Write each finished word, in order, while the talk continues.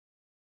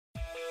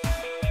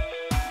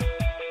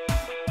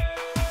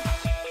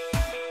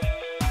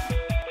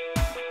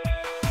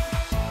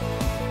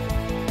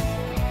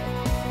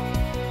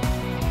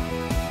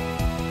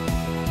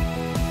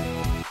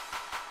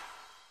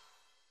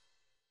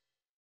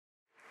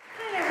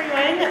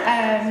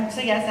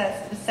So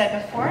yes, as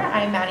said before,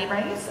 I'm Mattie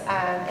Brice,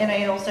 and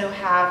I also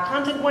have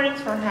content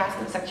warnings for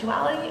harassment and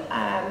sexuality.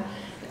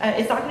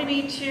 It's not going to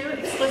be too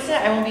explicit.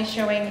 I won't be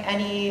showing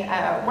any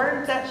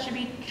words that should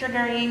be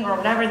triggering or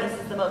whatever. This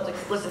is the most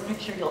explicit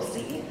picture you'll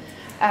see.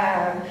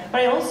 But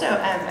I also,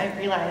 I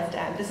realized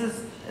this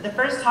is the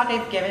first talk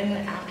I've given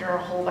after a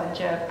whole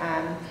bunch of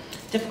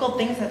difficult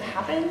things have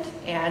happened,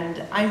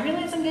 and I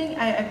realized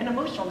I've been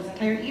emotional this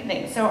entire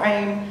evening. So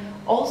I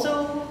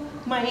also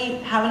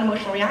might have an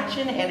emotional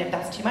reaction, and if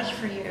that's too much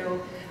for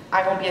you,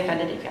 I won't be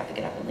offended if you have to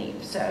get up and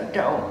leave, so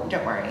don't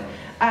worry.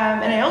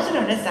 And I also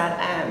noticed that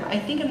I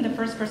think I'm the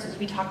first person to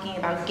be talking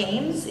about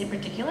games in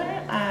particular.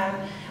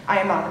 I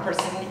am not a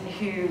person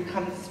who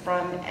comes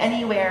from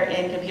anywhere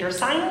in computer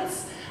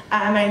science.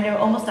 I know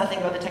almost nothing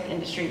about the tech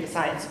industry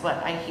besides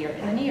what I hear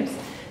in the news.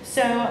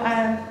 So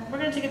we're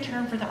going to take a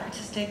turn for the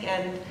artistic,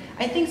 and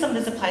I think some of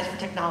this applies for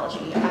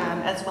technology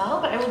as well,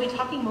 but I will be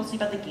talking mostly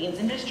about the games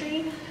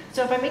industry.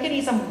 So if I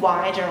make some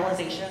wide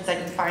generalizations that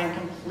you find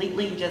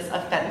completely just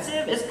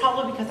offensive, it's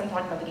probably because I'm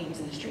talking about the games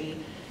industry.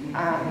 So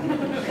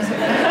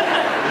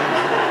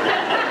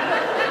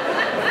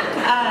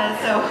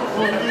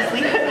we'll just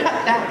leave it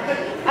at that.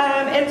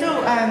 And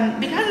so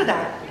because of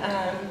that,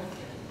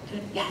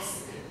 yes.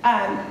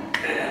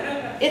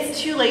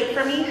 It's too late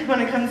for me when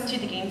it comes to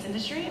the games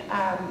industry.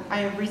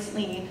 I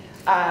recently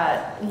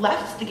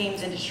left the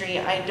games industry.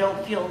 I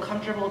don't feel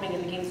comfortable being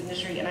in the games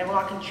industry, and I will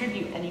not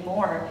contribute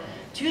anymore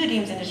to the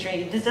games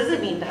industry. This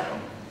doesn't mean,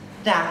 though,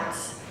 that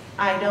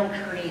I don't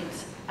create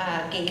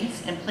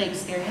games and play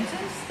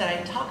experiences, that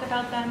I talk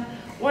about them,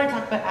 or I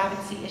talk about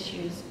advocacy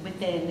issues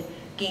within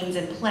games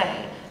and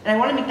play. And I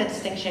want to make that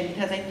distinction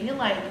because I feel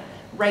like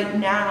right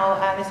now,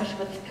 especially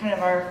with kind of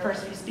our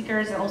first few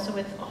speakers and also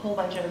with a whole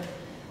bunch of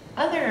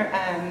other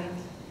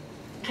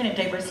kind of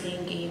diversity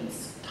in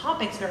games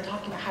topics, we're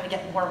talking about how to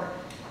get more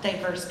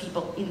diverse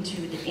people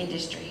into the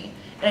industry.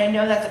 And I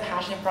know that's a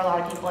passion for a lot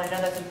of people. I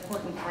know that's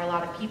important for a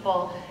lot of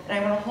people. And I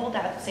want to hold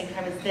that at the same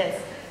time as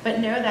this. But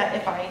know that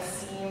if I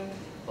seem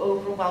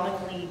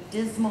overwhelmingly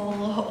dismal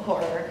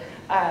or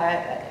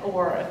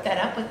fed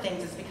up with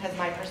things, it's because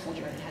my personal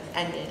journey has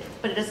ended.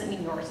 But it doesn't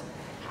mean yours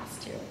has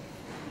to.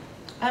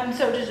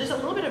 So just a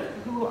little bit of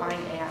who I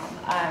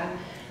am.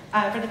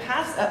 For the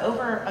past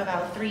over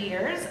about 3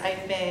 years,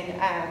 I've been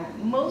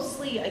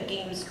mostly a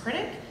games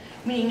critic,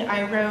 meaning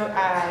I wrote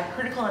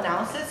critical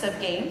analysis of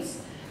games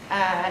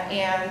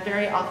and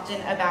very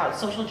often about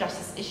social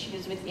justice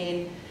issues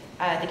within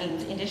the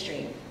games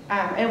industry.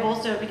 I've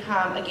also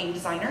become a game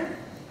designer,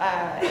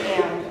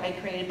 and I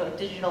created both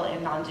digital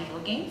and non-digital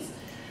games.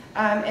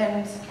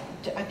 And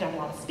I've done a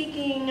lot of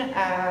speaking,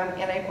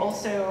 and I've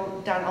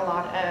also done a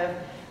lot of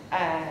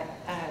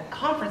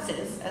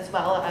conferences as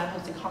well,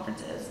 hosting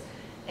conferences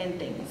and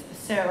things.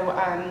 So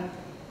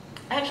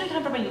I actually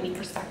come from a unique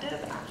perspective,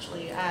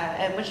 actually,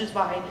 and which is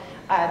why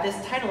this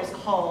title is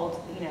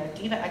called,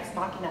 Diva Ex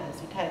Machina,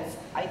 is because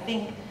I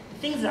think the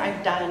things that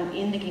I've done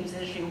in the games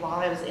industry while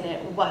I was in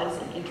it was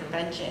an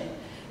intervention.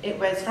 It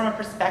was from a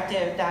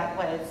perspective that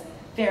was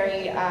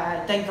very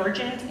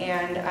divergent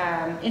and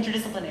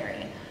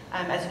interdisciplinary.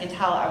 As you can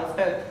tell, I was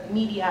both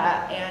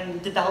media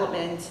and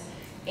development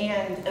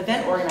and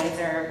event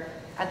organizer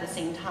at the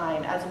same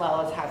time, as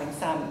well as having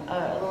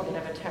a little bit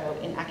of a toe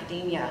in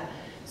academia.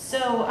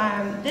 So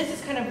this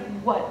is kind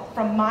of what,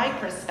 from my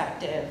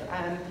perspective,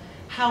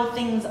 how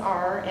things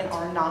are and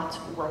are not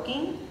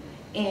working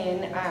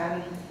in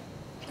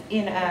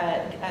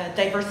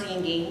diversity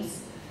in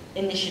games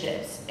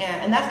initiatives.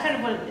 And that's kind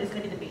of what is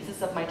going to be the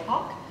basis of my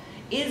talk,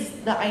 is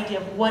the idea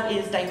of what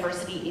is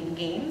diversity in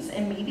games,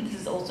 and maybe this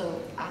is also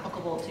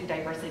applicable to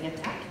diversity in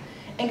tech,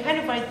 and kind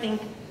of what I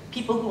think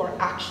people who are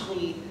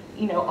actually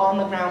on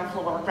the ground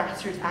floor,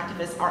 grassroots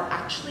activists are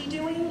actually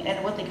doing,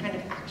 and what they kind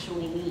of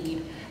actually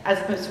need, as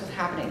opposed to what's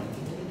happening.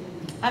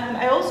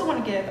 I also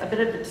want to give a bit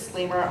of a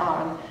disclaimer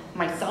on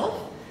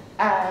myself.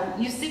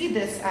 You see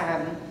this,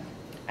 and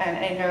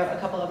I know a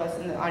couple of us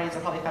in the audience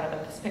are probably fed up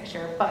with this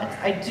picture, but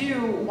I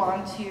do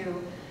want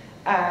to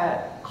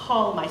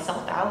call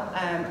myself out.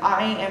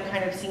 I am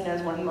kind of seen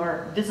as one of the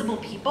more visible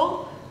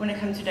people when it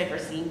comes to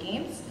diversity in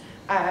games.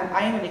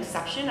 I am an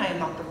exception, I am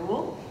not the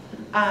rule.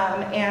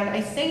 And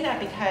I say that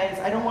because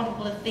I don't want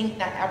people to think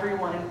that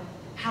everyone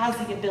has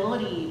the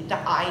ability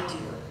that I do,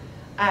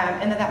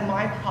 and that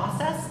my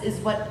process is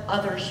what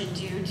others should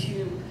do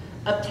to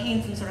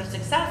obtain some sort of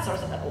success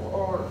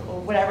or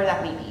whatever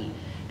that may be.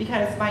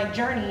 Because my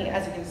journey,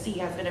 as you can see,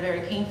 has been a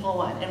very painful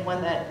one, and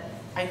one that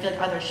I feel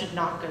like others should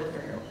not go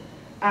through.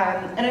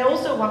 And I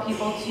also want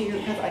people to,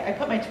 because I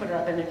put my Twitter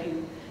up, and if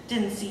you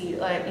didn't see,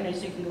 so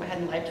you can go ahead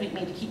and live tweet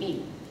me to keep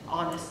me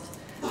honest.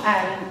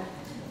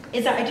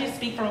 Is that I do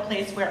speak from a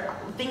place where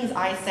things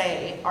I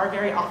say are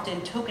very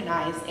often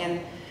tokenized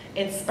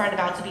and spread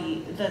about to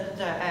be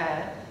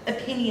the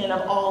opinion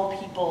of all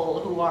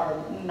people who are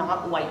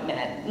not white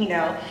men,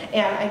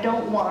 And I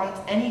don't want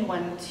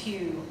anyone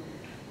to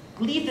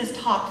leave this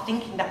talk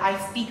thinking that I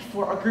speak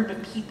for a group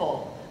of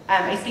people.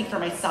 I speak for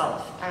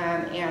myself,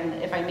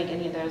 and if I make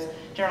any of those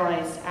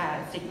generalized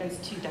statements,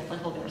 to definitely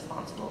hold me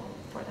responsible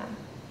for them.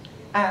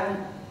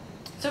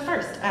 So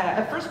first,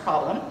 a first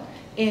problem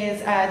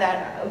is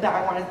that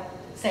I want to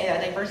say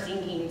that diversity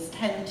in games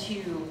tend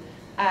to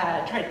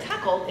try to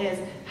tackle is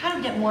how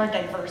to get more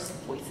diverse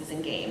voices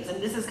in games.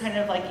 And this is kind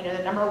of like,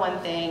 the number one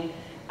thing,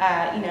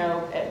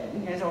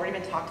 has already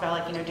been talked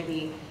about, like, do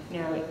we,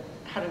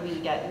 how do we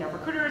get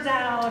recruiters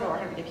out, or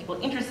how do we get people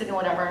interested in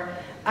whatever.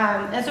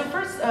 And so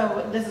first,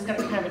 this is going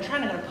to be kind of a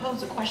trend. I'm going to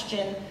pose a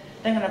question,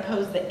 then I'm going to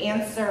pose the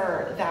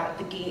answer that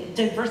the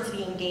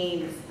diversity in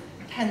games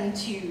tend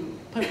to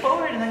put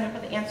forward, and then I'm going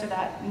to put the answer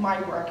that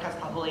my work has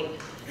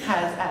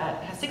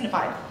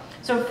signified.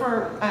 So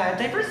for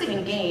diversity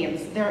in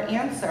games, their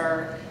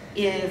answer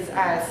is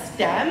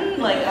STEM,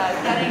 like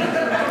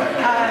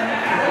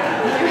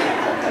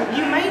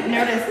you might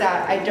notice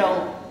that I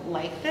don't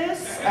like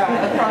this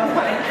from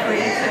my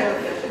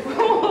creative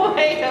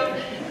way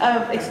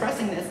of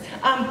expressing this.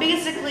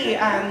 Basically,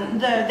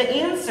 the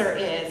answer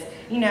is,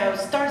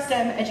 start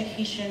STEM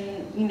education,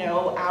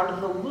 out of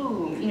the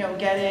womb,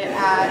 get it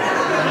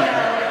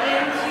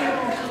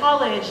into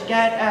college,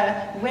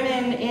 get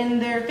women in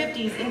their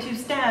 50s into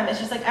STEM. It's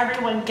just like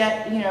everyone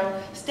get,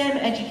 STEM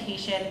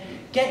education,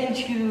 get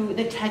into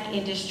the tech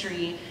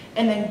industry,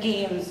 and then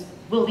games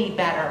will be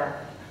better.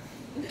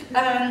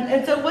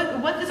 And so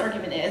what this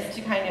argument is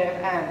to kind of,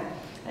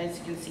 as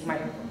you can see my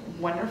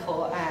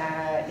wonderful,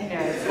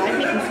 slide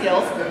making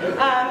skills,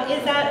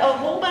 is that a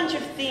whole bunch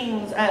of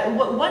things,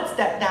 what's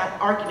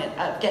that argument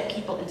of get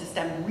people into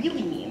STEM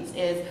really means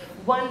is,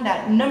 one,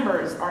 that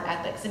numbers are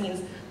ethics. It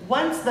means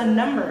once the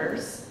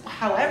numbers,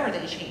 however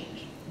they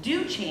change,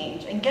 do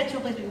change and get to a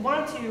place we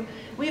want to,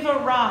 we've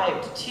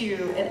arrived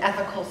to an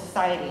ethical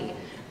society.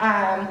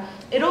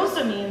 It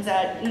also means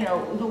that,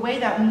 the way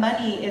that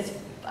money is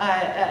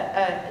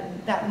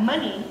that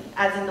money,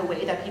 as in the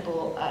way that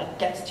people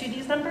gets to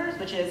these numbers,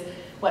 which is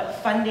what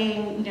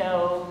funding,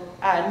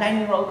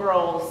 9-year-old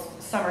girls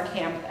summer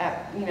camp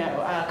at,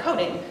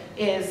 coding,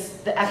 is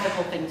the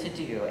ethical thing to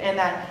do, and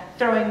that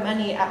throwing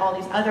money at all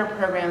these other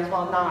programs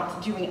while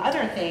not doing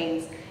other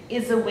things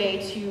is a way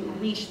to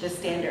reach the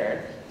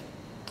standard.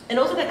 And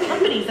also that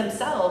companies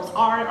themselves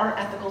are our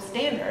ethical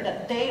standard,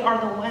 that they are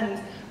the ones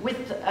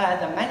with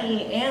the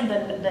money and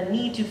the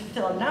need to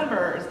fill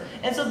numbers.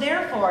 And so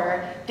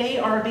therefore, they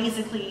are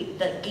basically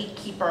the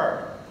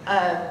gatekeeper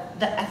of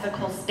the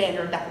ethical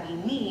standard that we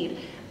need.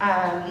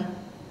 And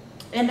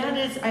that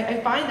is,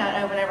 I find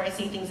that whenever I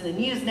see things in the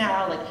news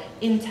now, like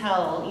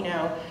Intel,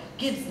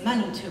 gives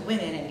money to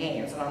women in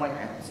games, and I'm like, I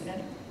haven't seen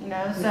any, so I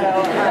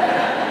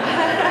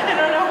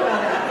don't know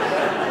about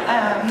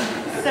that.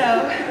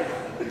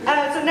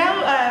 So now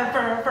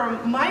for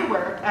my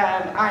work,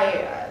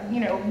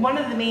 one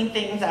of the main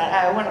things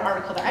that one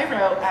article that I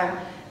wrote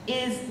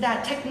is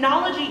that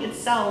technology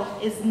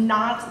itself is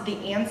not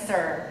the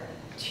answer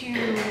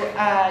to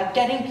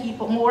getting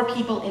more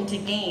people into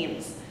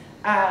games.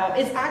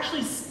 It's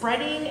actually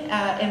spreading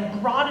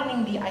and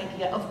broadening the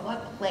idea of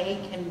what play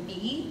can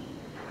be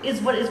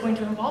is what is going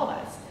to involve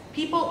us.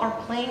 People are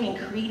playing and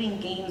creating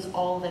games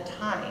all the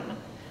time,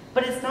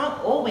 but it's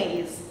not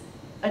always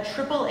a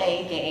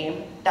AAA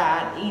game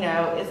that,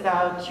 is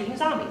about shooting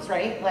zombies,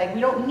 right? Like,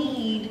 we don't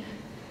need,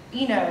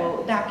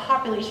 that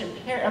population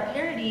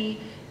parity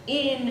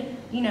in,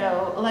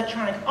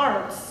 electronic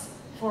arts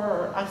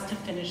for us to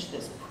finish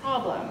this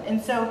problem.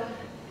 And so,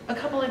 a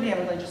couple of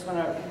examples, I just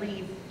want to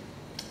read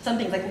some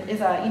things, like,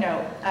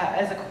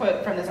 as a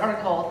quote from this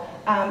article,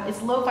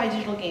 it's lo-fi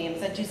digital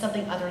games that do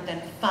something other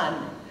than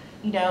fun.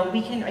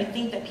 I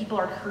think that people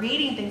are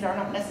creating things that are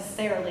not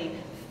necessarily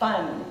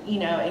fun,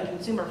 and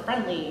consumer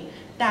friendly,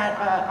 that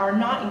are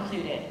not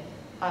included,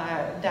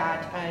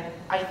 that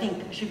I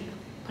think should be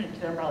put into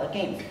the umbrella of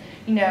games.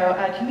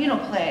 Communal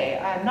play,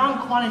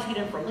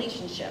 non-quantitative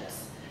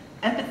relationships,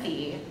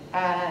 empathy,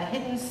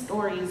 hidden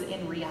stories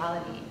in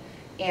reality,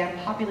 and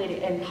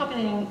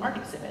populating art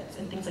exhibits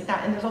and things like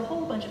that. And there's a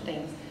whole bunch of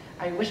things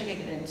I wish I could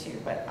get into,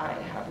 but I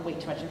have way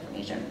too much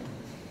information.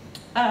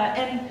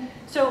 And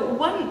so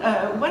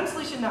one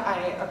solution that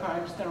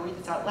I'm just going to read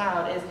this out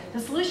loud, is the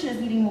solution is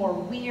needing more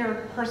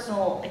weird,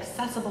 personal,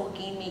 accessible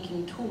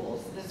game-making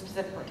tools, this is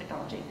specific for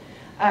technology.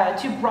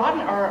 To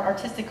broaden our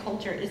artistic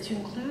culture is to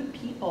include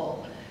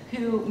people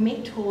who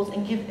make tools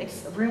and give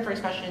room for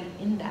expression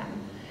in them.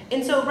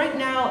 And so right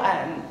now,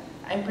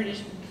 I'm pretty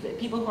sure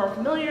people who are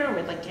familiar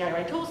with like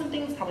DIY tools and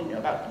things probably know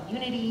about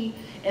Unity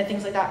and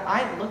things like that.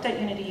 I looked at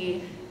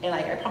Unity and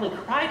I probably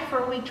cried for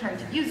a week trying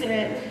to use it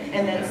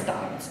and then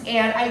stopped.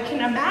 And I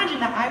can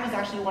imagine that I was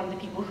actually one of the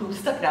people who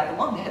stuck it out the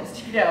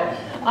longest,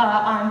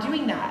 on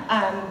doing that.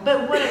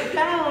 But what I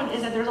found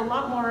is that there's a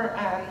lot more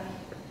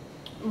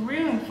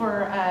room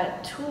for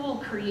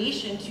tool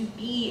creation to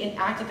be an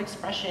active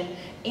expression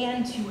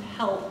and to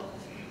help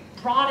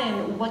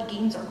broaden what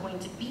games are going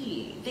to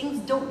be. Things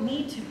don't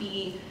need to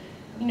be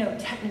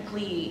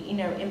technically,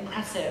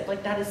 impressive.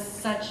 Like that is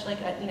such like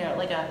a,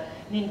 like a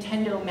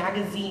Nintendo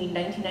magazine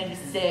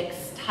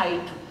 1996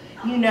 type,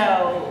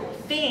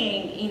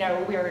 thing.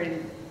 We're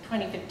in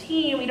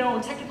 2015.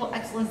 Technical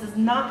excellence does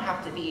not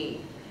have to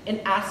be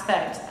an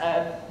aspect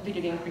of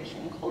video game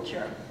creation and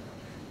culture.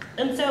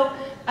 And so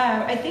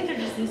I think there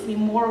just needs to be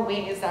more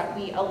ways that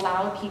we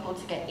allow people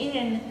to get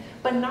in,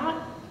 but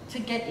not to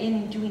get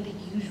in doing the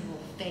usual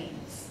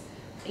things.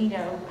 You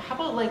know, how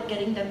about like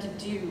getting them to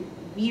do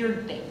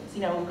weird things,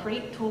 you know, and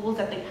create tools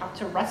that they have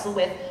to wrestle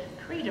with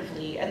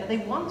creatively and that they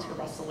want to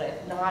wrestle with,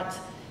 not,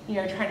 you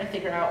know, trying to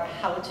figure out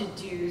how to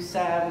do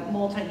some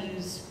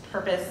multi-use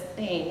purpose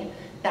thing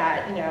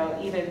that, you know,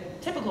 even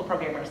typical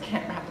programmers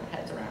can't wrap their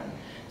heads around.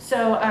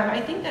 So I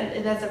think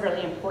that that's a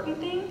really important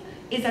thing,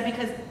 is that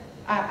because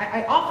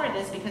I offer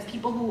this because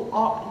people who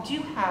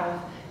do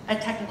have a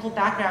technical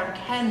background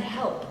can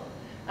help.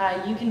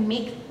 You can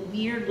make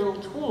weird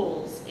little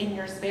tools in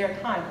your spare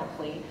time,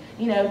 hopefully,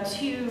 you know,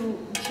 to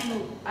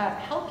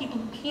help people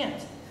who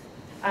can't,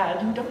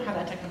 who don't have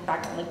that technical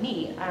background like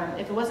me.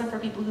 If it wasn't for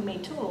people who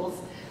made tools,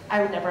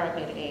 I would never have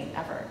made a game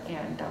ever,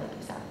 and that would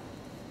be sad.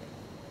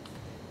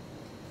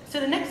 So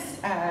the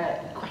next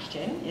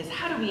question is,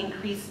 how do we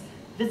increase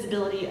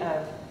visibility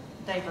of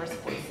diverse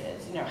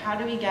voices? You know, how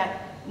do we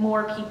get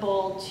more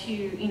people to,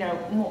 you know,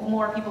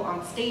 more people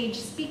on stage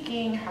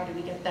speaking? How do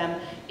we get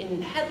them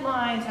in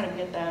headlines? How do we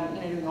get them,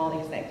 you know, doing all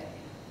these things?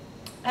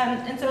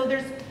 And so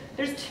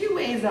there's two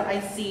ways that I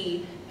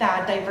see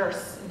that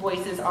diverse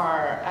voices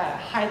are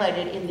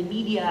highlighted in the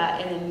media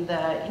and in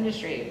the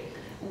industry.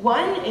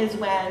 One is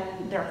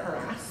when they're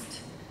harassed,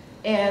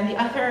 and the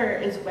other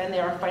is when they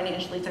are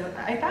financially. So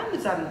I found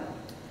this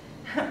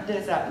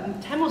there's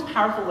 10 most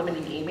powerful women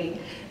in gaming,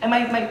 and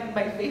my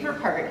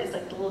favorite part is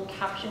like the little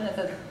caption that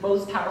says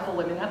most powerful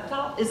women up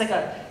top is like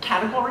a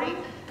category,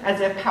 as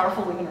if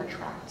powerful women are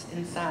trapped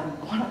in some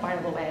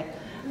quantifiable way.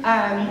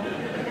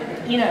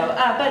 You know,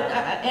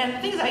 and the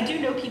thing is, I do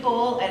know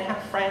people and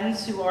have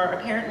friends who are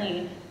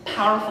apparently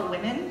powerful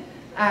women,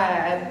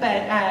 as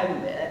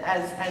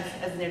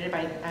noted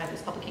by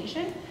this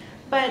publication.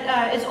 But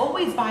it's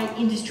always by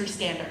industry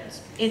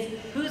standards. It's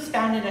who's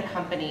founded a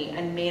company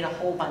and made a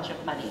whole bunch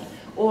of money,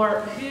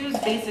 or who's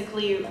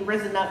basically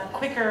risen up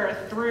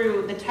quicker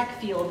through the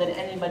tech field than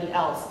anybody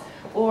else,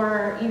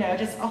 or, you know,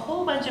 just a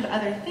whole bunch of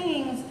other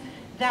things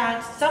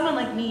that someone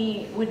like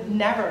me would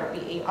never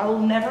be. I will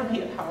never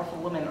be a powerful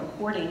woman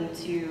according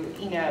to,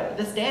 you know,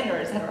 the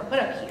standards that are put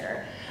up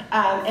here.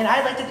 And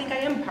I like to think I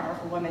am a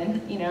powerful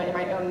woman, you know, in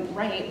my own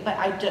right, but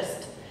I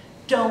just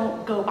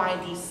don't go by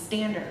these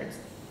standards.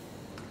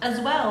 As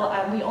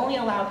well, we only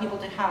allow people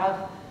to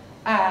have,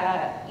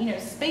 you know,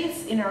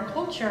 space in our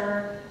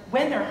culture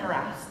when they're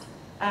harassed.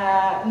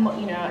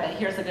 You know,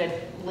 here's a good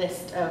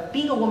list of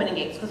being a woman in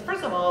games. Because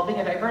first of all, being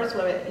a diverse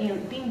woman, you know,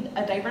 being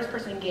a diverse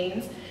person in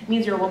games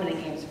means you're a woman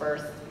in games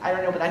first. I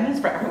don't know what that means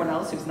for everyone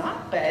else who's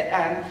not, but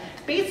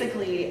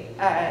basically,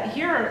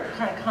 here are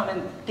kind of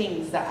common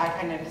things that I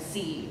kind of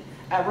see.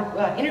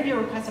 Interview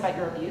requests about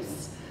your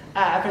abuse.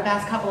 For the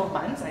past couple of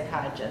months, I've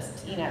had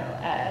just, you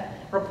know,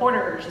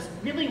 reporters just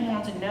really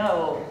want to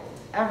know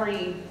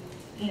every,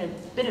 you know,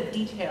 bit of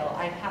detail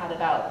I've had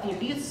about the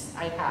abuse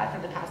I've had for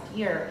the past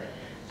year,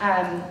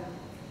 and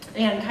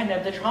kind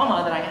of the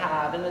trauma that I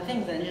have and the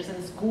things, and just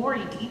these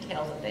gory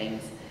details of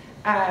things.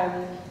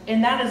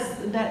 And that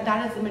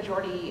is the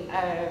majority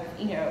of,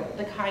 you know,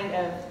 the kind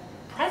of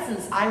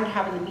presence I would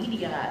have in the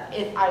media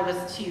if I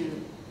was to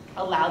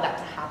allow that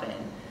to happen.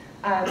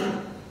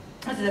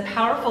 So the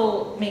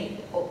powerful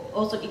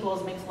also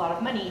equals makes a lot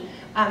of money.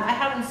 I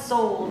haven't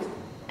sold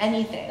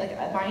anything.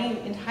 Like my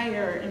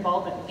entire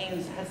involvement with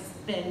games has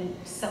been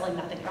selling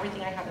nothing.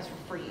 Everything I have is for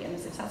free and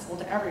is accessible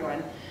to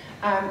everyone.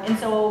 And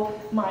so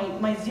my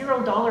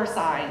 $0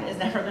 sign is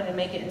never going to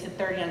make it into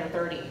 30 under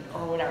 30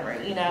 or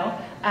whatever, you know,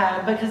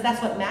 because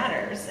that's what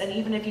matters. And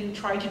even if you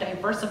try to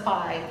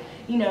diversify,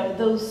 you know,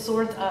 those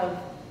sorts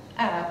of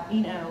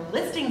you know,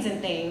 listings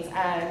and things,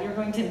 you're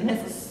going to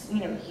miss, you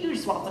know, huge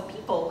swaths of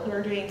people who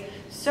are doing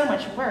so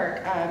much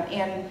work,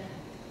 and,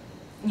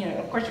 you know,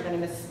 of course you're going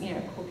to miss, you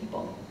know, cool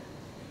people.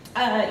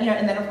 You know,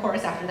 and then of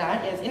course after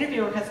that is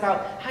interview requests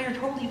about how you're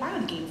totally fine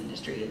with the games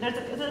industry.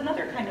 There's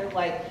another kind of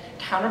like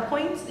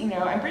counterpoint, you know,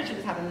 I'm pretty sure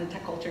this happens in the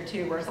tech culture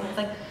too, where someone's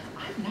like,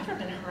 I've never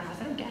been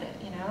harassed, I don't get it,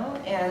 you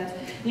know? And,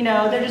 you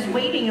know, they're just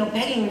waiting, you know,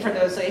 begging for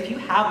those. So if you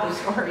have those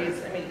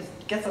stories, I mean, just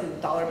get some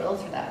dollar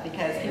bills for that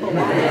because people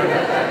want it,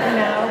 you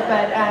know?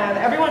 But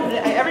every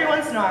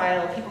once in a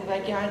while, people are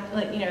like, yeah,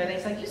 like, you know,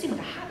 they're like, you seem like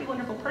a happy,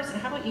 wonderful person.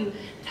 How about you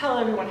tell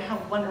everyone how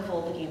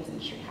wonderful the games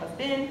industry has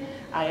been?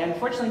 I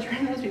unfortunately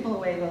turn those people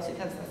away mostly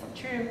because that's not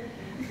true.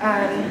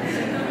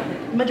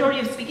 Majority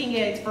of speaking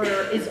gigs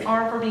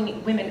are for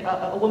being women,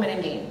 a woman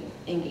in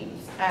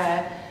games.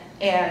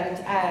 And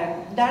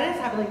that is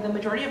happening. The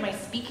majority of my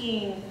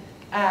speaking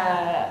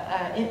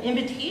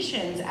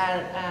invitations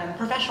at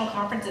professional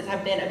conferences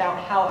have been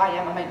about how I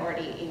am a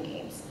minority in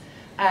games.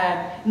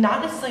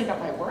 Not necessarily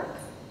about my work,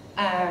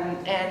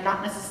 and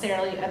not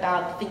necessarily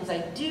about the things I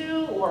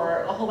do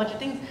or a whole bunch of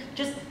things,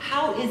 just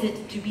how is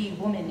it to be a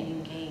woman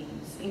in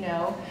games, you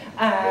know?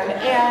 And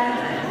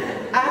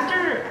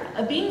after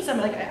being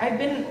like, I've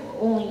been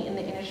only in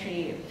the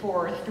industry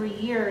for 3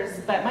 years,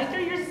 but my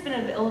 3 years has been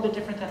a little bit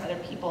different than other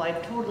people.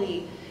 I've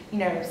totally, you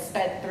know,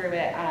 sped through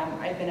it.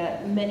 I've been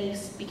at many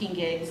speaking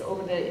gigs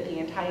over the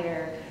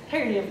entire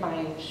entirety of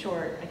my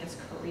short, I guess,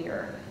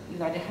 career, even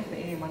though I didn't have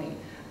any money.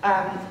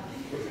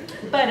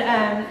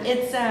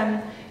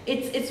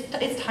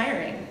 It's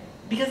tiring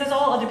because that's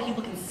all other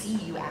people can see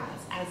you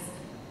as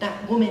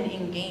that woman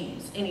in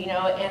games, and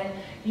and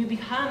you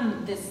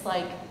become this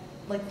like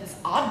this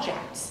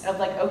object of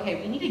like,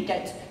 okay, we need to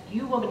get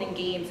you woman in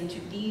games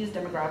into these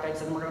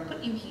demographics, and we're going to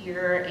put you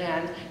here,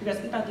 and you're going to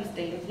speak about these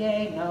things,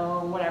 yay, no,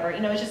 whatever.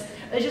 It's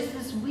just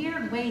this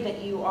weird way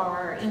that you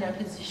are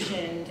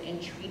positioned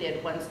and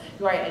treated once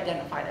you are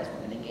identified as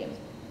women in games.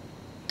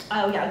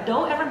 Oh yeah,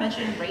 don't ever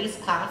mention race,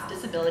 class,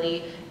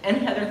 disability,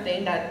 any other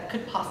thing that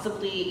could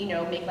possibly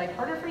make life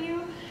harder for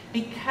you,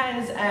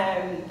 because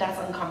that's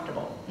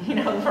uncomfortable,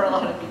 for a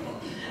lot of people.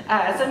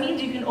 So it means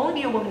you can only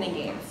be a woman in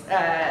games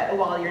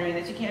while you're doing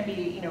this. You can't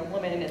be, a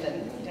woman and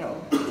then,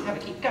 have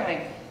it keep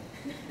going.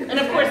 And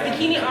of course,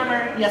 bikini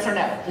armor, yes or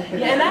no.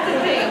 Yeah, and that's the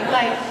thing.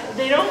 Like,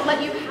 they don't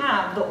let you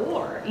have the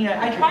or.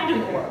 I tried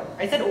doing or.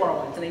 I said or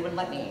once, and they wouldn't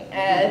let me.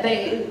 And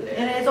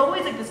it's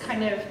always like this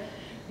kind of,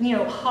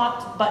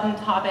 hot button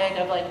topic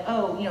of like,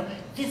 oh,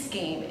 this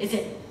game, is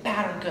it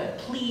bad or good?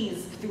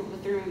 Please, through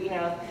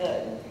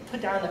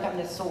put down the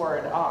feminist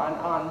sword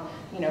on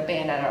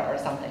Bayonetta or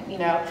something,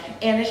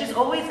 And it's just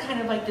always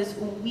kind of like this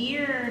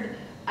weird,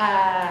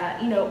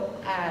 kind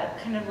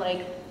of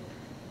like,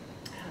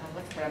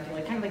 what's the word I'm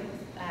feeling? Kind of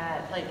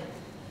like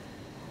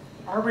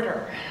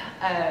arbiter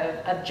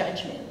of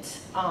judgment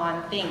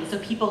on things, so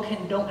people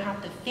don't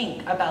have to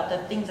think about the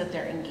things that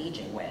they're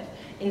engaging with.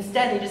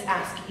 Instead, they just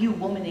ask you,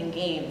 woman in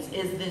games,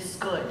 is this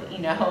good?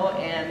 And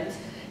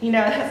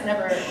that's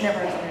never something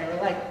I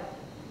really like.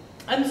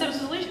 So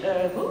solution.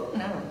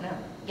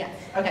 Yes.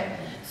 Okay.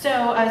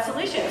 So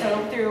solution.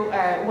 So through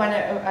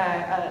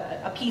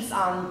a piece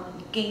on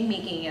game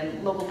making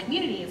and local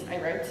communities, I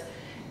wrote,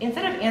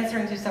 instead of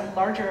answering to some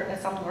larger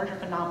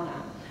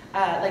phenomena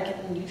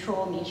like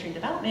neutral mainstream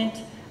development,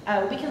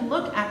 we can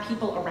look at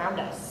people around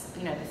us,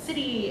 the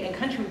city and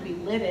country we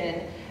live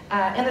in,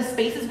 and the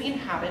spaces we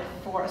inhabit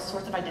for a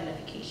source of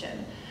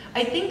identification.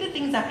 I think the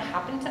things that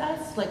happen to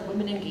us, like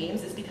women in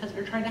games, is because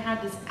we're trying to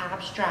have this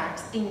abstract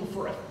thing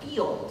for a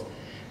field.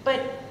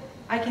 But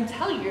I can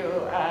tell you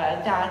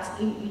that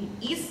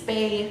East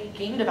Bay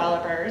game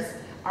developers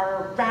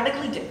are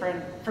radically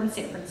different from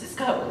San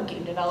Francisco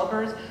game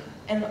developers,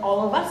 and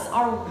all of us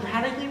are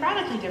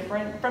radically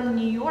different from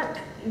New York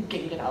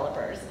game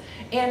developers.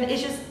 And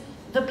it's just,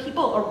 the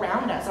people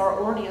around us are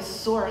already a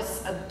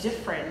source of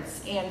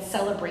difference and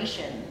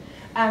celebration.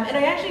 And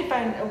I actually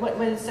find what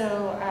was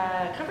so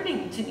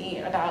comforting to me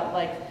about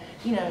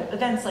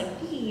events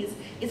like these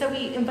is that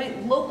we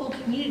invite local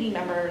community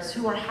members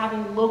who are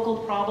having local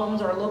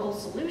problems or local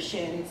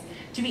solutions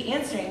to be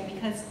answering,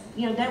 because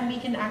then we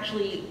can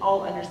actually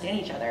all understand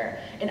each other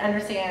and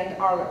understand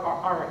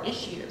our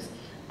issues.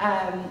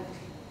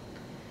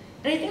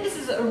 And I think this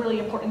is a really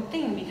important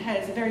thing,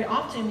 because very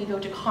often we go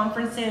to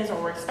conferences,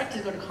 or we're expected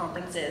to go to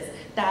conferences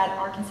that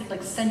are considered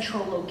like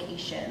central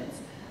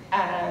locations.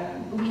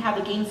 We have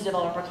the Games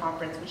Developer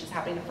Conference, which is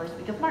happening the first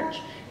week of March.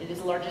 It is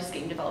the largest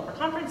game developer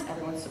conference.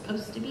 Everyone's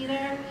supposed to be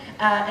there.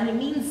 And it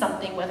means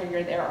something whether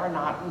you're there or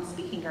not and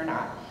speaking or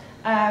not.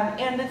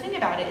 And the thing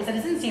about it is that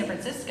it's in San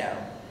Francisco,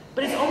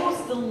 but it's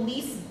almost the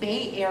least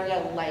Bay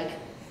Area-like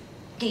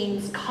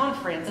games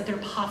conference that there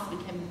possibly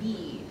can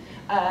be.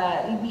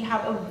 We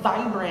have a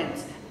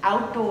vibrant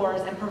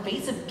outdoors and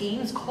pervasive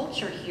games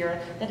culture here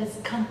that is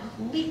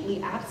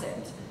completely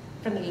absent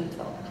from the Games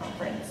Developer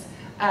Conference.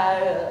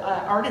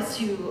 Artists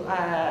who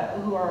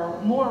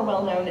are more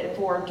well known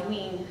for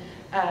doing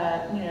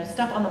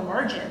stuff on the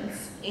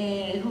margins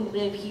who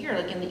live here,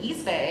 like in the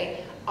East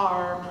Bay,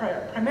 are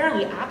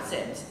primarily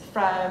absent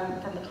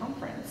from the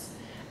conference.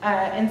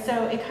 And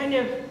so it kind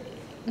of,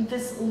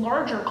 this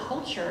larger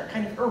culture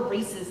kind of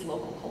erases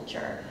local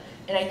culture.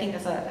 And I think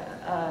that's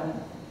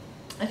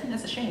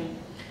a shame.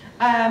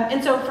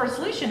 And so for a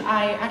solution,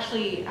 I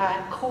actually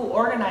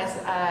co-organized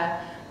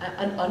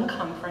an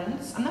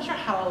unconference. I'm not sure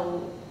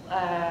how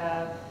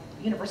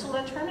universal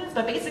that term is,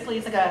 but basically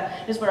it's like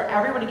it's where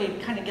everybody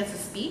kind of gets to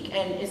speak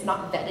and is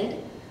not vetted.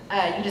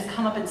 You just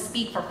come up and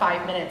speak for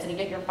 5 minutes, and you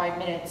get your 5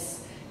 minutes,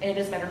 and it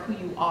doesn't matter who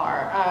you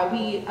are.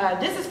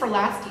 This is for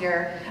last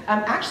year.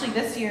 Actually,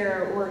 this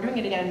year we're doing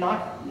it again,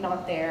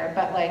 not there,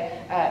 but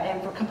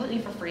and completely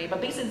for free. But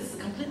basically, this is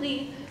a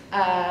completely,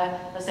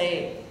 let's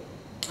say,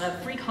 a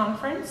free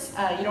conference.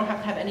 You don't have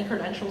to have any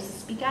credentials to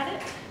speak at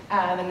it,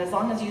 and as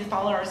long as you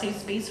follow our safe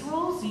space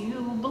rules,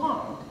 you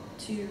belong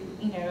to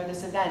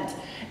this event.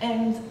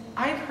 And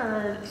I've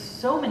heard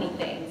so many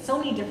things, so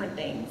many different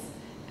things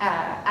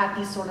at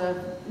these sort of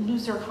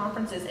looser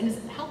conferences, and it's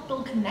helped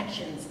build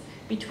connections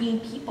between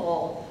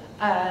people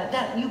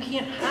that you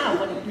can't have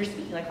when you're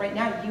speaking. Like right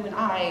now, you and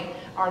I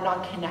are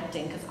not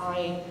connecting because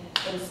I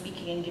am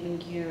speaking and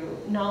giving you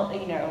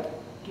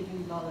giving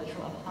you knowledge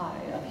from up high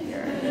up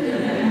here.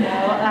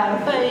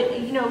 But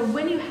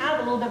when you have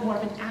a little bit more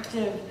of an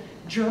active,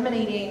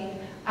 germinating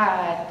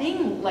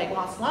thing like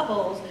Lost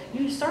Levels,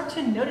 you start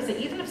to notice that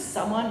even if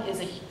someone is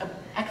an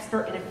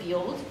expert in a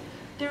field,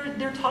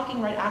 they're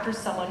talking right after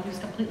someone who's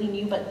completely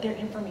new, but their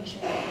information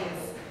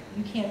is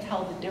you can't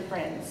tell the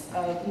difference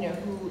of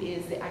who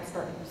is the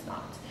expert and who's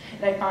not.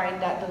 And I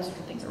find that those sort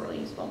of things are really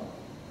useful.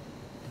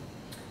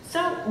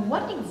 So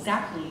what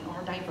exactly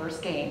are diverse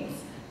games?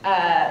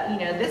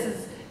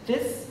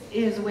 This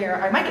is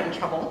where I might get in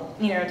trouble.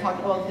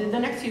 The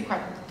next few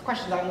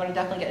questions I'm going to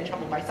definitely get in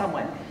trouble by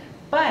someone.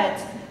 But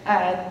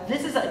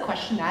this is a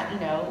question that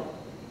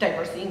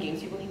diversity in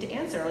games people need to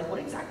answer. Like, what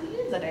exactly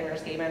is a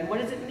diverse game, and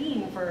what does it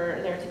mean for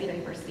there to be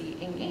diversity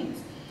in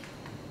games?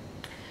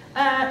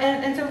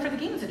 And so for the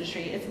games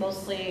industry, it's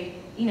mostly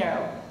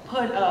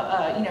put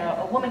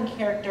a woman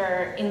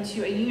character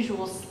into a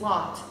usual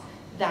slot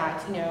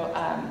that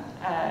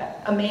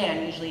a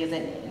man usually is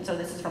in. And so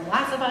this is from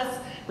Last of Us.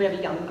 We have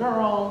a young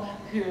girl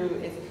who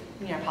is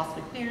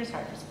possibly queer.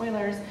 Sorry for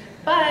spoilers,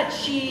 but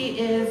she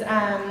is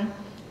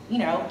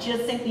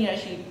just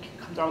she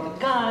comes out with a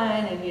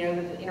gun and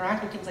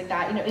interact with things like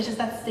that. It's just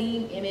that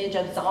same image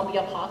of zombie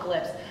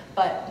apocalypse,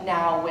 but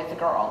now with a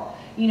girl.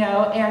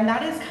 And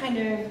that is kind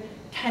of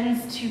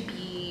tends to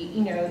be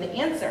the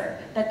answer,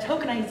 that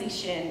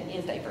tokenization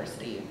is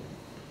diversity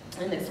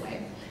in this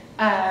way.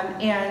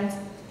 And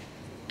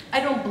I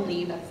don't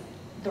believe that's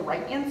the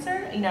right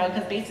answer,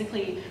 because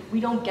basically we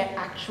don't get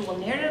actual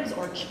narratives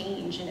or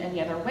change in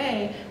any other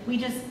way. We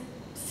just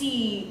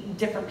see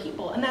different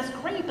people, and that's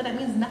great, but that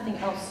means nothing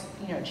else,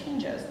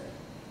 changes.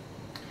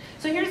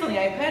 So here's something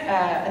I put,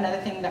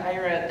 another thing that I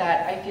wrote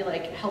that I feel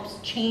like helps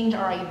change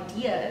our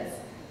ideas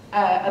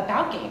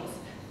about games.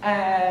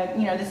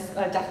 This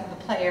death of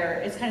the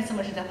player is kind of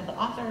similar to death of the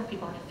author, if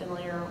people aren't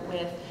familiar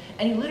with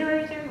any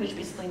literary theory, which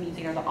basically means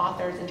the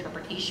author's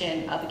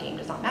interpretation of a game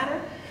does not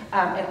matter.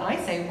 And I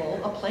say,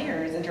 well, a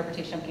player's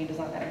interpretation of a game does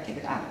not matter, take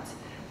it out.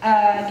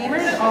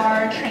 Gamers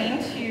are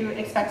trained to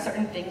expect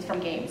certain things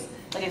from games,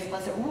 like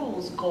explicit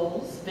rules,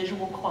 goals,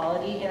 visual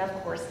quality, and of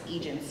course,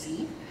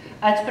 agency.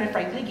 To put it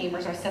frankly,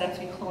 gamers are set up to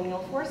be colonial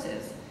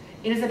forces.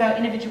 It is about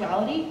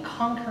individuality,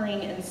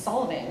 conquering and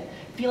solving,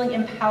 feeling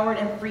empowered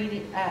and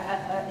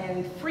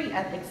free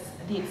at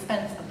the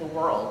expense of the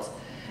world.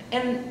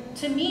 And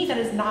to me, that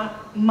is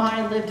not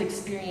my lived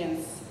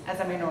experience as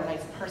a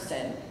minoritized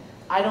person.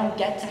 I don't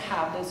get to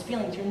have those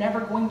feelings. You're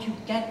never going to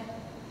get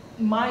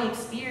my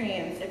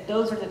experience if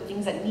those are the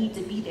things that need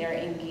to be there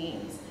in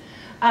games.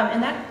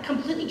 And that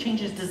completely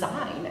changes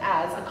design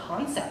as a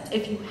concept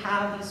if you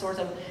have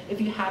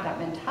that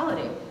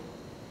mentality.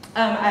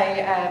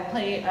 I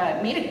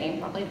made a game,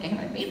 not played a game,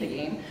 I made the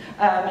game,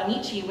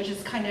 Manichi, which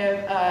is kind of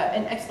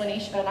an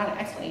explanation, not an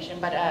explanation,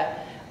 but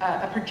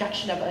a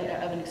projection of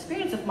an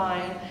experience of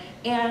mine,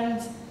 and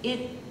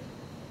it,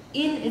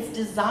 in its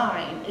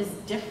design, is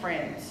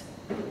different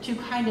to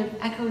kind of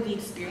echo the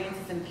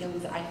experiences and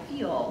feelings that I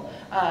feel.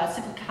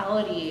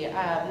 Cyclicality,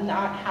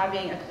 not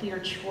having a clear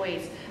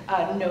choice,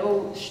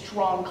 no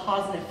strong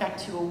cause and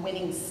effect to a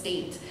winning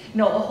state.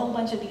 A whole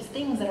bunch of these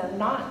things that are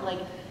not like,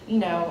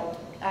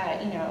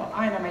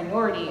 I'm a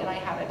minority and I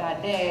have a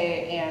bad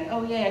day and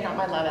oh yay, I got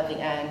my love at the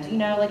end.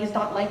 It's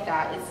not like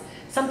that. It's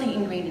something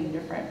ingrained and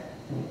different.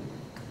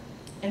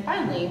 And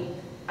finally,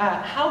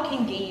 how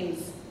can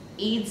games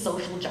aid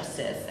social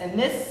justice? And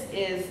this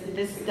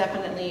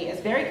definitely is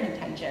very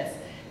contentious,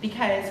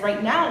 because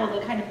right now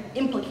the kind of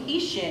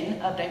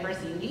implication of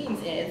diversity in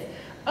games is,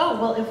 oh,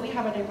 well, if we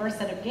have a diverse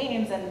set of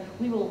games, then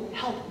we will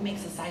help make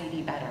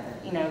society better,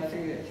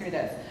 through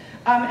this.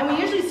 And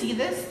we usually see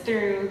this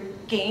through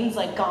games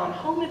like Gone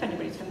Home, if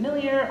anybody's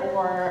familiar,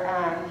 or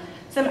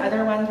some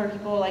other ones where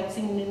people like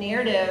seeing the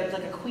narrative,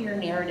 like a queer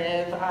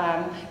narrative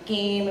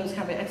game. It was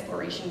kind of an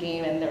exploration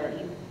game, and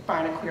you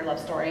find a queer love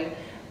story.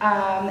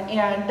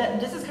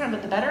 This is kind of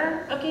at the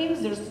better of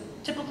games. There's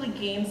typically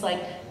games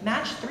like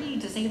Match 3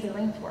 to save the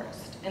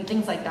rainforest and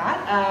things like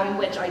that,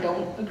 which I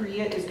don't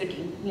agree is good,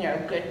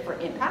 good for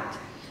impact.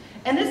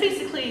 And this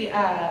basically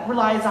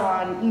relies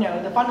on,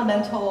 the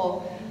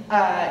fundamental,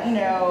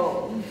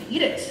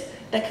 edict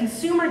that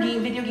consumer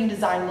video game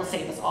design will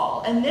save us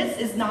all. And this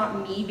is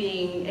not me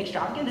being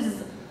extravagant. This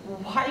is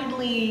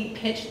widely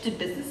pitched to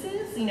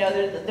businesses.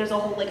 There's a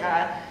whole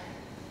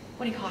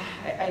what do you call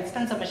it? I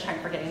spend so much time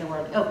forgetting the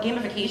word. Oh,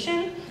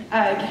 gamification.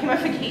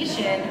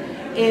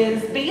 Gamification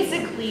is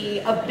basically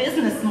a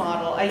business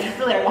model. I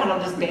want to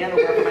just ban the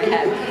word from my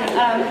head.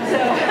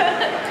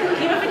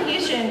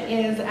 Gamification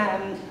is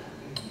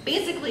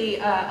basically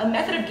a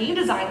method of game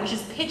design which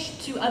is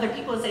pitched to other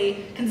people as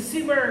a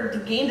consumer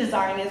game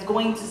design is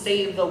going to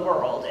save the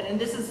world. And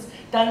this is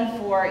done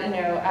for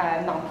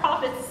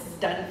nonprofits, it's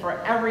done for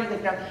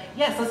everything.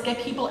 Yes, let's get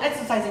people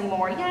exercising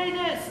more. Yay,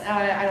 this.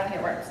 I don't think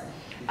it works.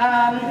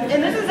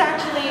 And this is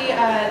actually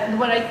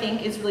what I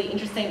think is really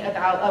interesting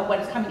about what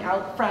is coming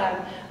out from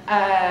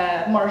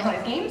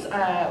marginalized games.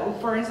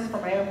 For instance,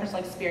 from my own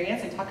personal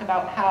experience, I talk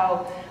about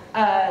how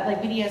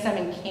like BDSM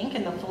and kink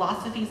and the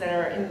philosophies that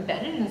are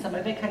embedded in some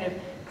of it kind of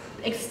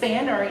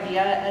expand our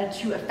idea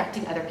to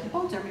affecting other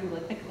people. To read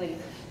really quickly,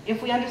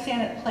 if we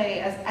understand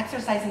play as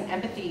exercising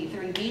empathy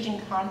through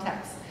engaging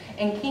context,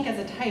 and kink as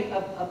a type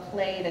of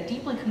play that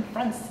deeply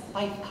confronts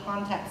life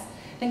context,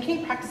 then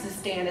kink practices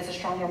stand as a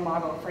stronger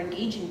model for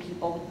engaging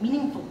people with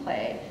meaningful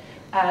play,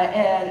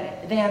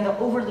 than the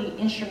overly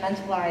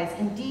instrumentalized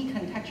and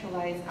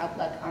decontextualized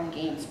outlook on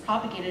games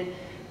propagated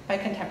by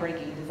contemporary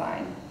game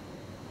design.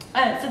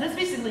 So this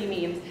basically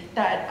means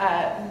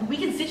that we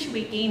can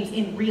situate games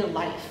in real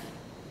life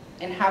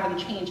and have them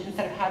change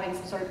instead of having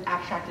some sort of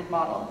abstracted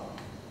model.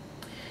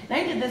 And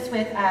I did this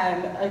with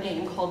a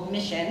game called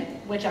Mission,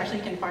 which actually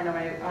you can find on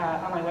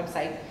my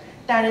website,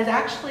 that is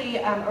actually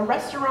a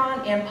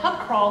restaurant and pub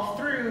crawl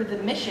through the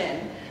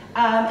Mission,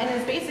 and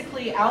is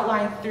basically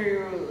outlined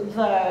through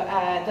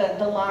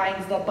the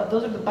lines,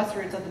 those are the bus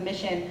routes of the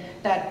Mission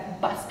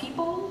that bus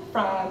people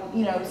from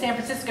San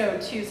Francisco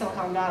to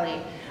Silicon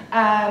Valley.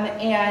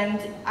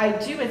 And I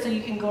do it so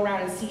you can go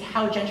around and see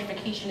how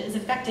gentrification is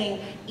affecting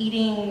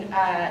eating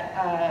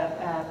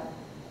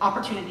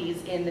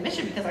opportunities in the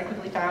Mission, because I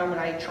quickly found when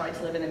I tried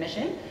to live in the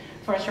Mission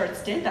for a short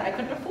stint that I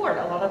couldn't afford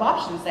a lot of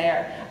options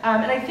there.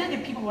 And I feel like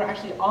if people were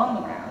actually on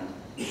the ground,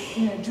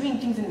 doing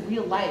things in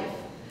real life,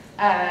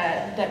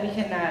 that we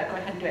can go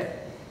ahead and do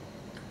it.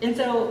 And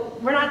so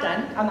we're not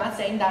done. I'm not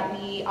saying that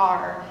we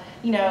are,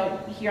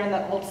 here on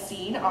the alt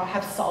scene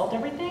have solved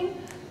everything.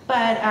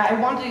 But I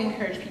want to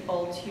encourage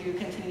people to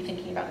continue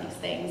thinking about these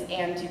things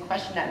and to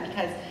question them,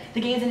 because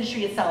the games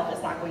industry itself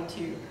is not going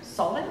to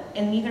solve it,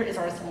 and neither is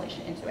our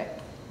assimilation into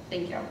it.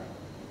 Thank you.